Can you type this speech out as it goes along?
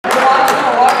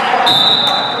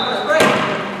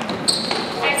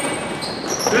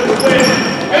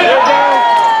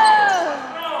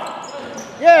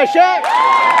Yeah, Shaq.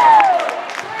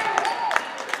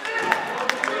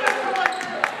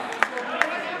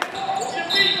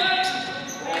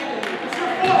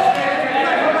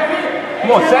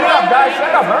 Come on, set it up, guys. Set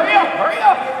it up. Hurry up. Hurry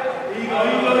up.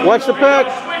 Watch the pitch.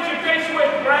 Switch your face switch,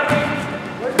 Bradley.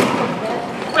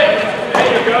 Wait.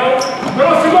 There you go. Go,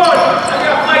 Simon. I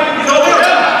got fight to go.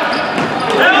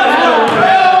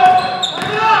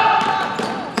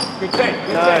 Good take.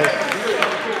 Good nice. Take.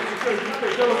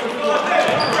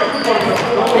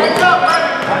 Hands up, man.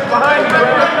 That's behind you,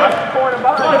 Brad. That's the corner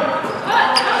behind you.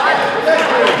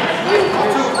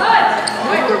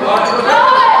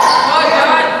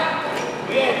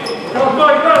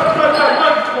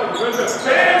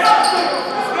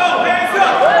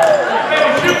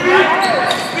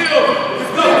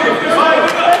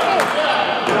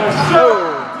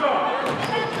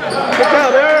 Kick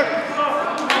out, Eric.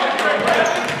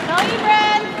 No, you,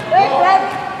 Brad.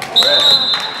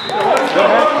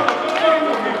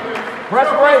 Press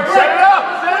break. Set it up.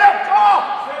 Set it up. Tall.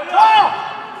 Tall.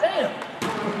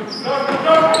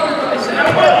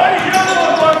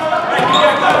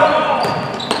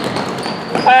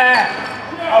 Damn.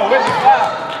 Oh, where's the foul?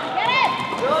 Get it.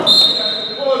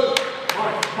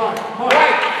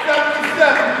 Right.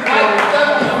 77.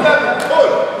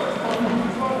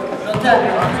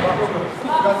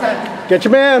 Get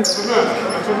your man.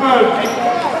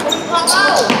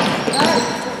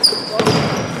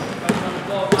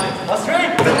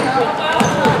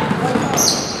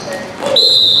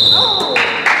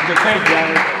 Good take,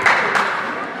 Johnny.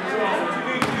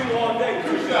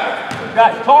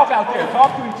 Guys, talk out there.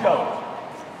 Talk to each other.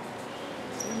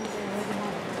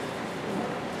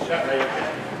 Shot right here.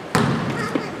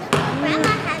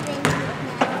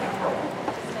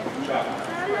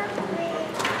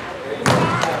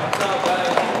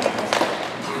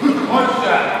 One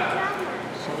shot.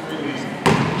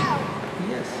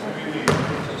 Yes.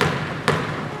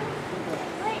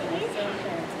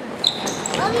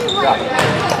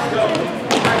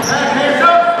 Hands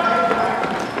up.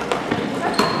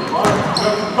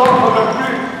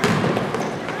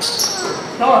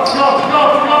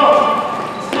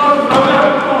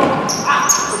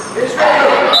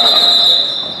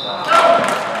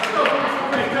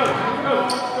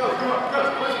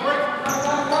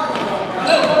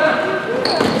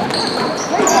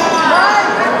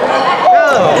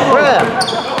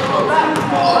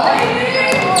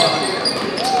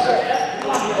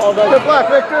 Good block,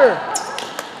 Victor.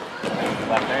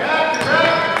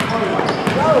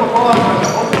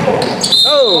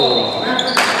 Oh.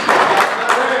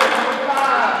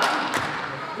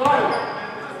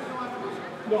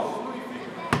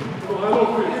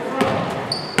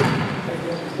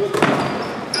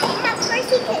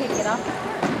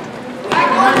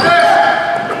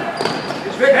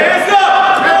 Hands up!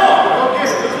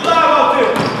 It's alive out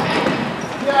there.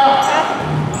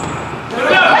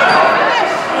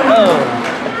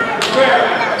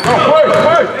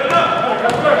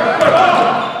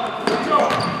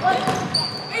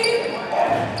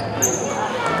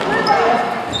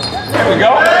 There we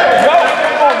go. There we go.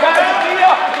 Come on, guys. Beat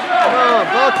up. Come on,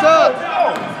 box up.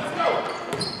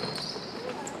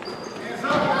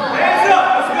 Hands up.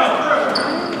 Let's go.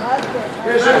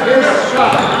 Here's your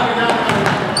shot.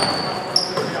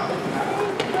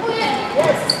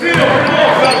 Steal. Come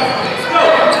on, fellas. Let's go.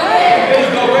 There you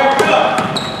go. Wrap it up.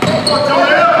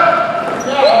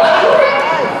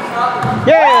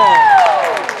 Yeah.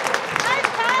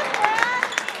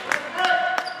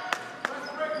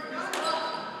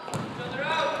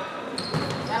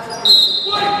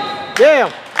 Yeah.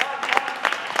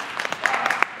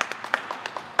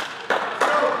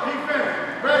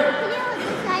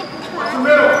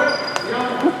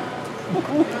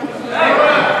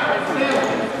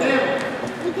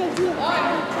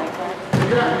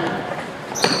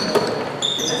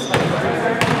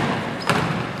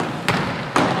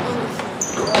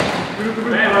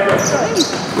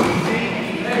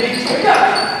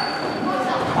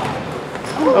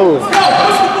 Oh.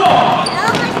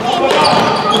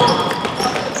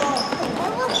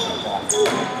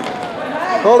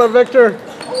 Hold it, Victor.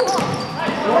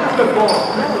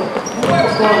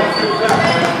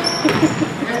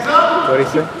 What do you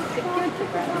say?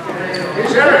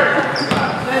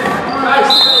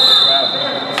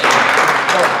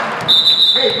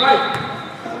 Hey, Mike.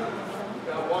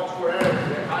 Gotta watch for Eric.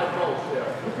 High post there.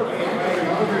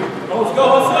 Let's go.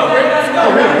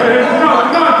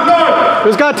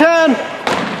 Who's got 10?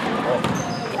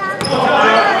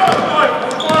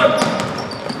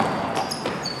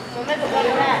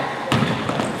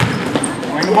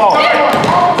 Bring the ball.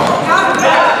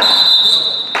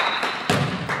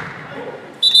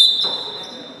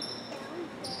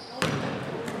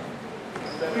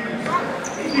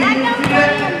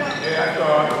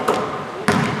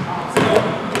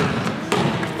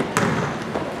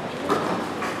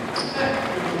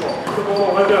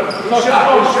 Behind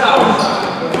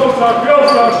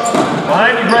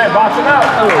you, Grant. Box him out.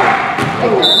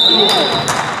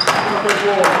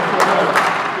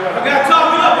 I got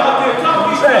top it up out there.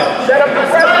 Top it up. Set up the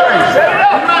press break. Set it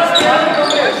up.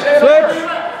 Switch.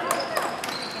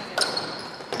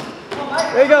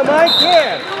 There you go, Mike.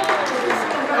 Yeah.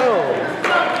 Oh.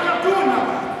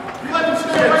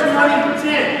 Set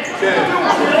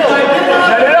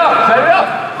it up. Set it up.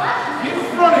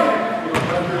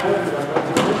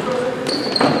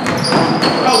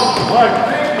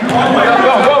 Go,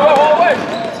 go, go, all the way.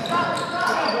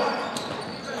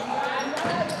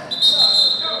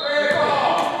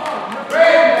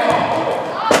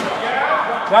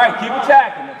 All right, keep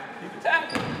attacking. Keep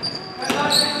attacking.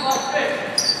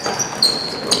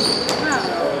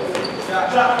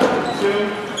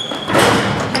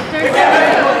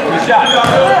 Good shot.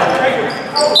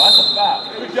 Oh, that's a foul.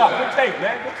 Good job. Good take,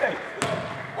 man. Good take.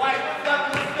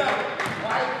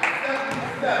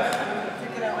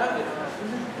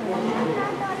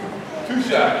 Two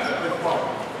shots.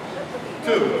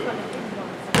 Two.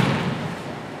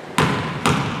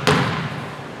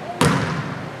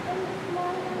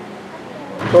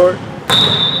 Court.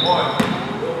 One.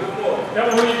 Tell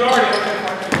me who you guarded.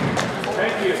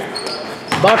 Thank you.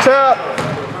 Box out.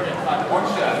 One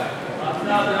shot.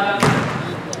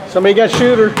 Somebody got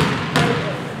shooter.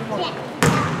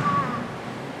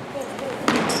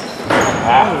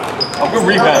 Ah, good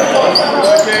rebound.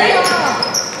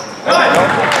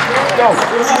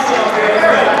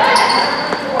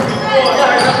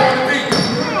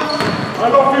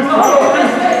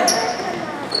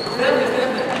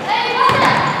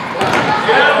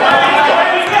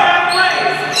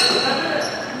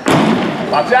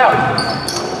 Watch out.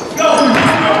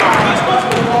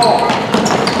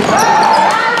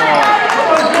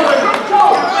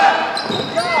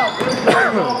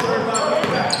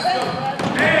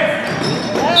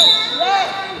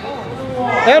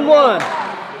 And one.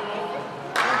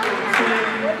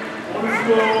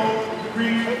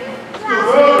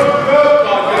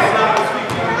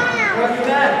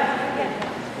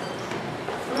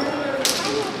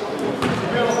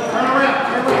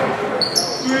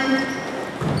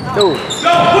 Two.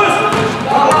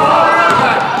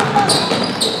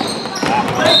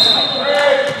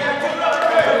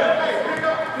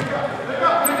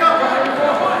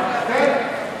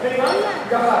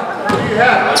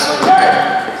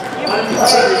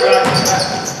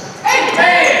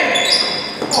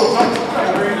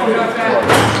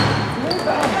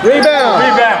 Rebound.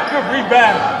 Rebound. Good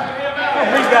rebound. Good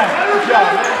rebound. Good job,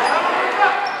 man.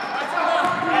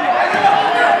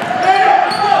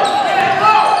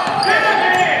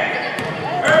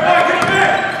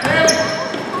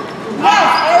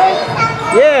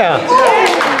 Yeah.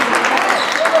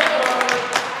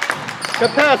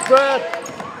 Good pass, Brad.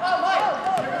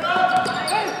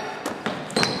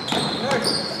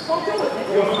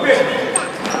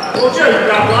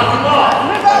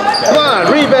 Come on,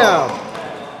 rebound.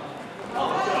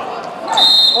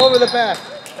 Over the pass.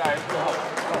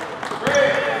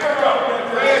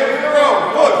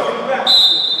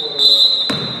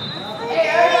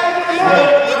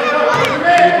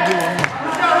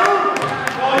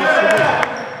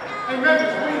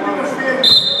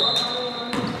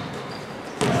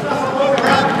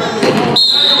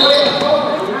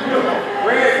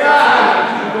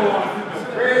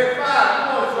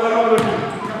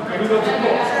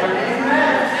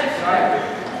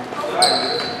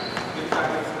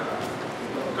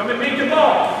 Come and meet the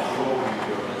ball.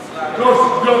 Go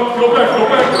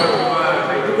back.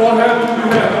 The ball has to do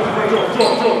that. Go.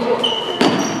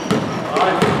 All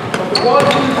right. But the ball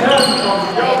has to come.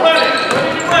 Go, ready.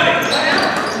 Get ready.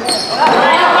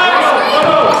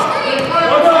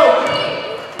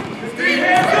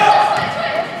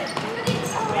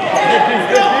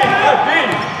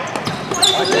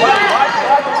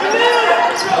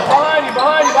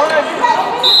 Behind you.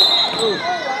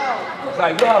 It's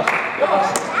like,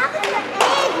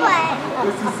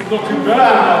 This is not too bad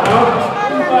now,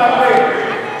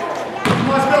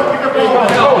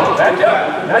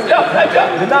 Match up.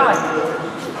 Deny.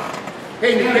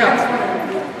 Hey, Miguel,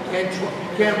 you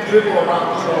can't dribble around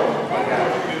the shoulder.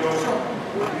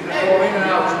 Go in and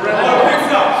out, spread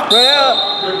out. Spread out.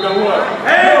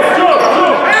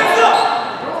 Hands up!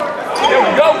 There we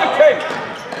go, good take.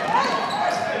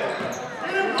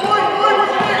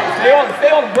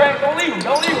 Stay on, Grant. Don't leave him.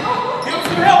 Give him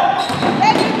some help.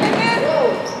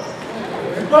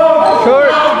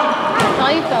 Short.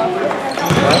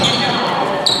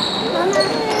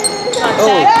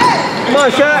 Oh. Come on,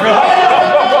 Shaq.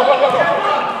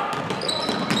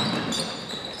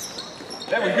 Go.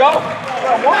 There we go.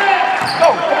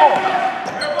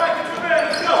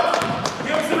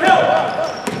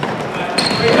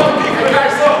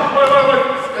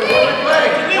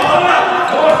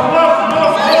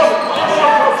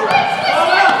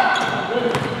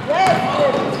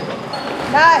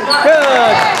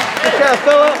 Good. Good job,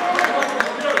 Philip.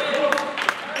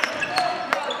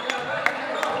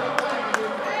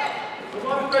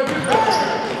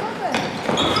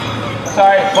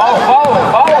 Sorry, follow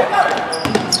it.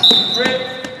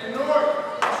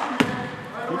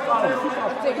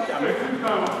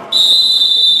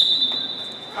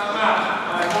 Come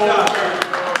out.